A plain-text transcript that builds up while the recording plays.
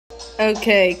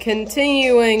Okay,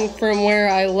 continuing from where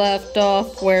I left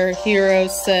off, where Hiro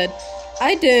said,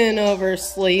 I didn't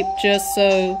oversleep, just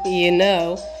so you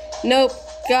know. Nope,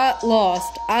 got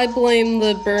lost. I blame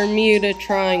the Bermuda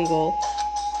Triangle.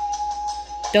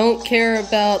 Don't care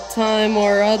about time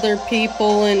or other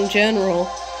people in general.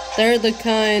 They're the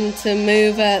kind to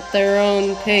move at their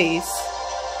own pace.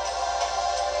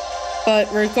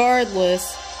 But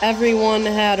regardless, everyone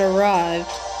had arrived.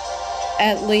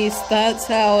 At least that's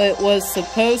how it was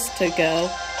supposed to go.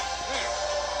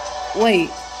 Wait,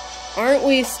 aren't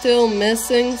we still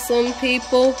missing some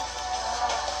people?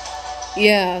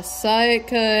 Yeah,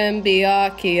 Sayaka and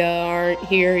Byakuya aren't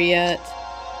here yet.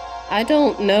 I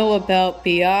don't know about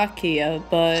Byakuya,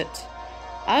 but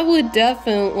I would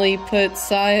definitely put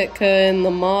Sayaka in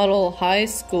the model high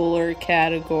schooler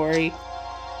category.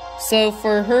 So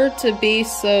for her to be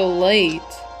so late...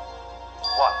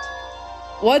 What?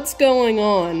 What's going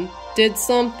on? Did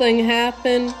something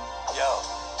happen? Yo.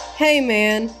 Hey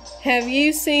man, have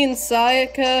you seen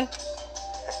Sayaka?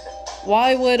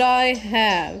 Why would I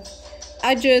have?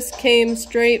 I just came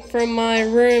straight from my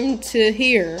room to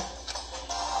here.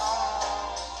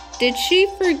 Did she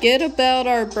forget about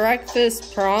our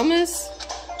breakfast promise?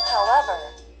 However,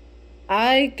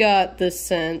 I got the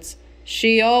sense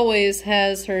she always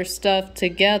has her stuff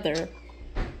together.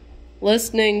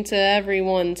 Listening to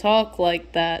everyone talk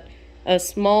like that, a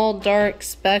small dark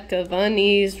speck of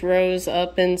unease rose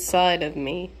up inside of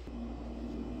me.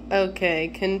 Okay,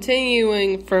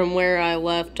 continuing from where I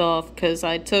left off, because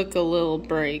I took a little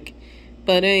break.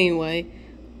 But anyway,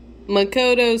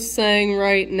 Makoto's saying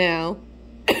right now,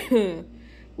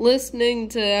 listening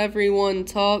to everyone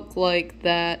talk like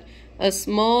that, a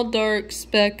small dark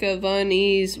speck of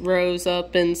unease rose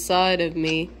up inside of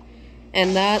me,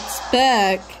 and that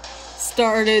speck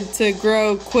started to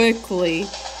grow quickly.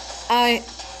 I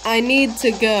need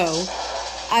to go.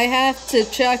 I have to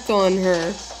check on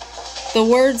her. The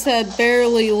words had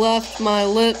barely left my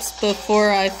lips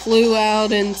before I flew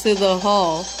out into the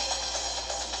hall.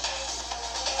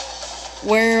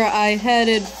 Where I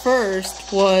headed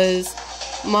first was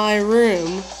my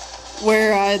room,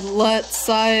 where I'd let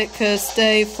Sayaka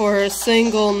stay for a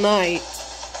single night.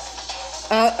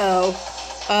 Uh-oh,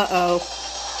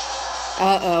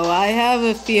 I have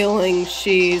a feeling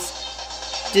she's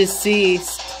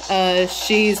deceased.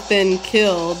 She's been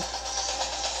killed.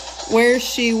 Where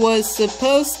she was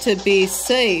supposed to be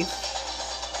safe.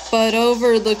 But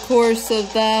over the course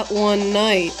of that one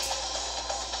night...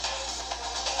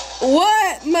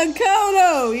 What?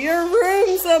 Makoto, your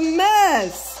room's a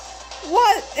mess!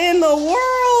 What in the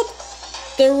world?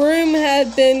 The room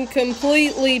had been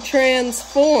completely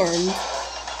transformed.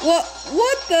 What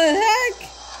the heck?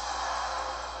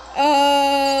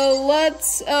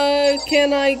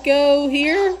 Can I go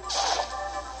here?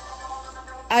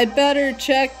 I'd better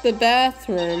check the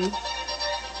bathroom.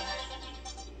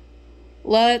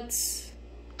 Let's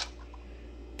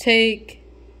take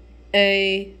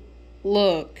a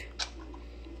look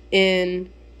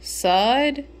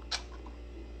inside. ...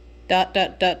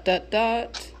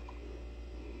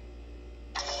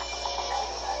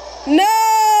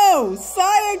 No!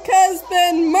 Sayaka's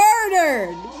been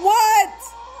murdered!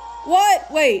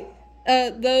 What? Wait,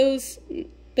 those...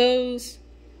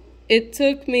 It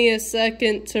took me a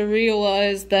second to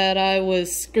realize that I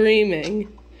was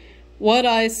screaming. What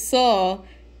I saw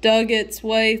dug its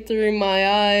way through my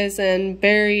eyes and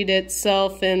buried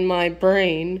itself in my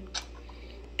brain.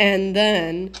 And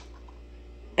then...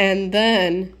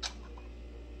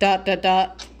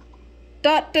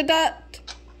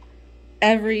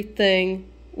 Everything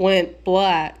went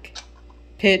black.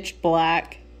 Pitch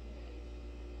black.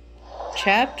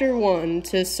 Chapter 1,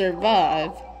 To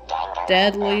Survive.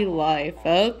 Deadly Life.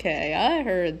 Okay, I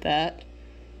heard that.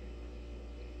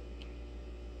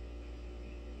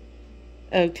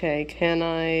 Okay, can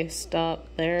I stop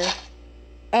there?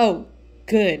 Oh,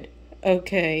 good.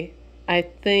 Okay, I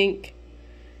think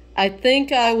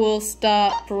I will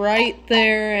stop right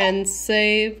there and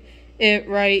save it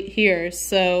right here.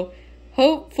 So,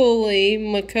 hopefully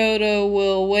Makoto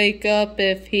will wake up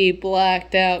if he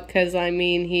blacked out, because I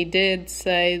mean, he did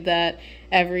say that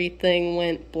everything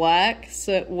went black,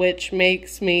 so, which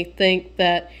makes me think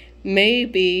that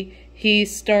maybe he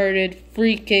started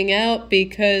freaking out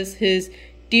because his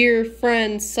dear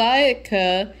friend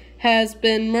Sayaka has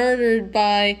been murdered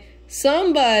by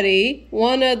somebody,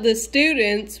 one of the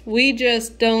students. We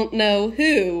just don't know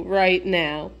who right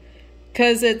now.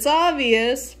 'Cause it's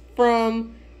obvious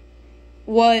from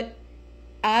what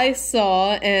I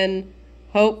saw, and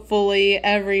hopefully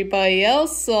everybody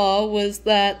else saw, was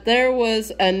that there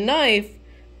was a knife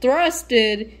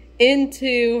thrusted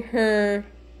into her,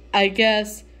 I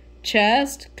guess,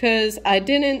 chest, because I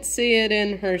didn't see it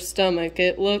in her stomach.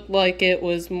 It looked like it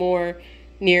was more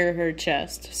near her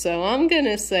chest. So I'm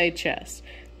gonna say chest.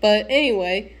 But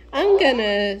anyway, I'm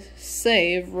gonna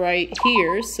save right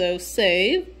here. So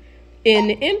save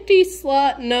in empty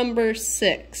slot number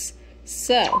 6.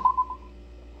 So,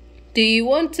 do you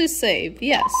want to save?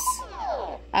 Yes.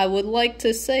 I would like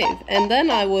to save. And then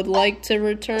I would like to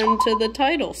return to the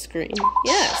title screen.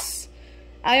 Yes.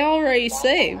 I already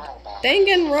saved.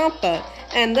 Danganronpa.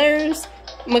 And there's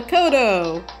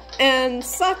Makoto. And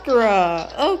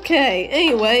Sakura. Okay,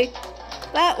 anyway.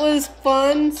 That was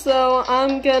fun, so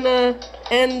I'm gonna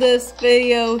end this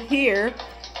video here.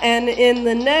 And in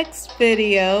the next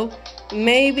video,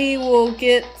 maybe we'll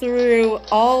get through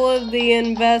all of the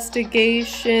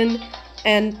investigation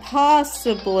and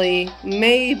possibly,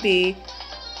 maybe,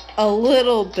 a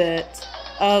little bit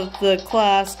of the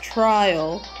class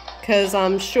trial, because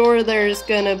I'm sure there's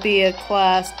gonna be a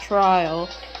class trial,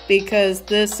 because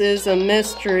this is a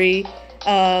mystery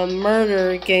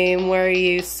murder game where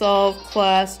you solve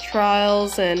class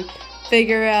trials and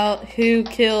figure out who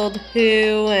killed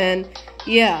who, and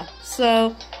yeah,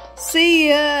 so see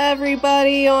ya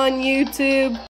everybody on YouTube.